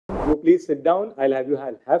You please sit down. I'll have to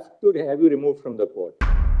have you removed from the court.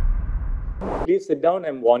 Please sit down.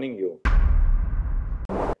 I'm warning you.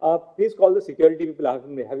 Please call the security people. Have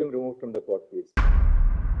him removed from the court, please.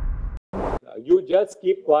 You just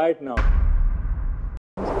keep quiet now.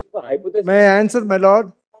 May I answer, my lord?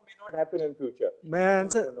 May not happen in future. May I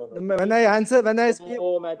answer? No. When I speak,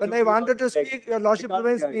 Matthew, when I wanted to speak, your lordship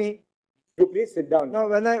prevents hear me. You please sit down.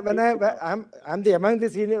 No, I'm the among the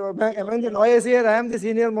senior, among the lawyers here, I am the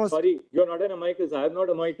senior most. Sorry, you're not an amicus. I have not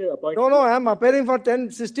appointed. No, I'm appearing for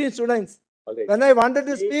 16 students. All right. When I wanted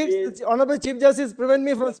to speak, the Honorable Chief Justice prevent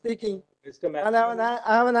me from speaking. Mr. Matthew, And I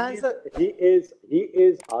have an answer. He is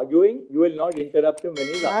arguing. You will not interrupt him when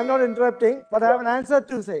he's I am not interrupting, but I have an answer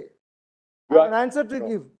to say. I have an answer to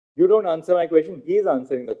give. You don't answer my question. He is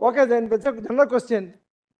answering the question. Okay, then, but it's a general question.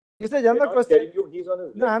 It's a general question. He's on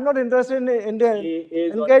his No, I'm not interested in He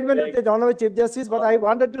is on engagement his with the Honorable Chief Justice, but I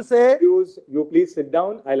wanted to say. You please sit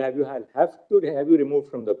down. I'll have to have you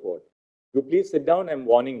removed from the court. You please sit down. I'm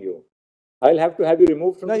warning you. I'll have to have you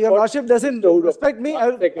removed from the court. No, your lordship doesn't respect me. I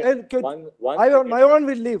on my own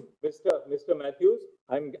will leave. Mr. Matthews,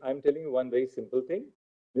 I'm telling you one very simple thing.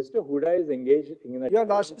 Mr. Huda is engaged in a... Your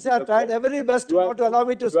lordship, I have tried every best to allow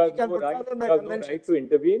me to speak and put right, forward my you have no convention. right to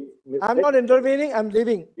intervene. I'm not intervening, I'm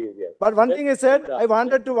leaving. Yes. But one thing is said, I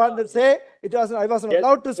wanted to say, I wasn't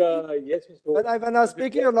allowed to speak. Yes, Mr. When I was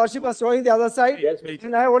speaking, your lordship was showing the other side. Yes,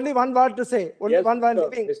 and I have only one word to say. Only yes, one word Mr.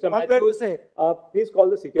 leaving. Mr. One word Matthews, to say. please call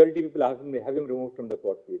the security people. Have him removed from the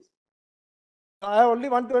court, please. I have only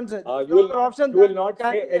one to answer. You will not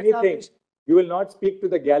say anything. You will not speak to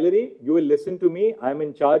the gallery. You will listen to me. I'm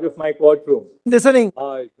in charge of my courtroom. Listening.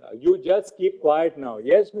 You just keep quiet now.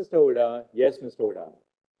 Yes, Mr. Huda. Yes, Mr. Huda.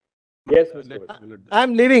 Yes, Mr. Huda.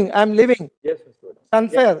 I'm leaving. Yes, Mr. Huda.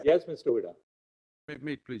 Unfair. Yes, Mr. Huda.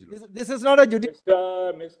 Please. This is not a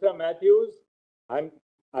judicial. Mr. Matthews, I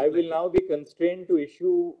will now be constrained to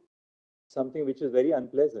issue something which is very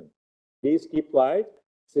unpleasant. Please keep quiet.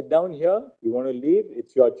 Sit down here. You want to leave?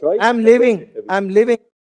 It's your choice. I'm leaving.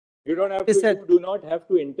 You don't have to. You do not have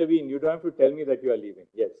to intervene. You don't have to tell me that you are leaving.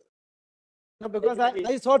 Yes. No, because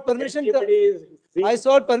I sought permission. I See,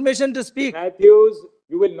 sought permission to speak. Matthews,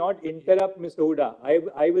 you will not interrupt Mr. Huda.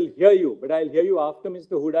 I will hear you, but I'll hear you after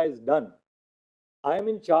Mr. Huda is done. I am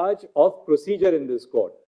in charge of procedure in this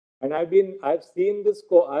court, and I've seen this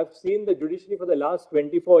court. I've seen the judiciary for the last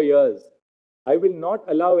 24 years. I will not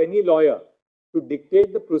allow any lawyer to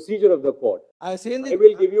dictate the procedure of the court. I will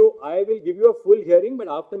give you a full hearing, but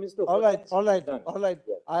after Mr. Huda all right.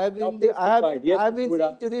 Yes. I have been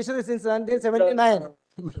Huda. judiciary since 1979.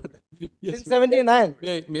 Since 79.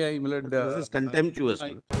 May I, my lord, This is contemptuous.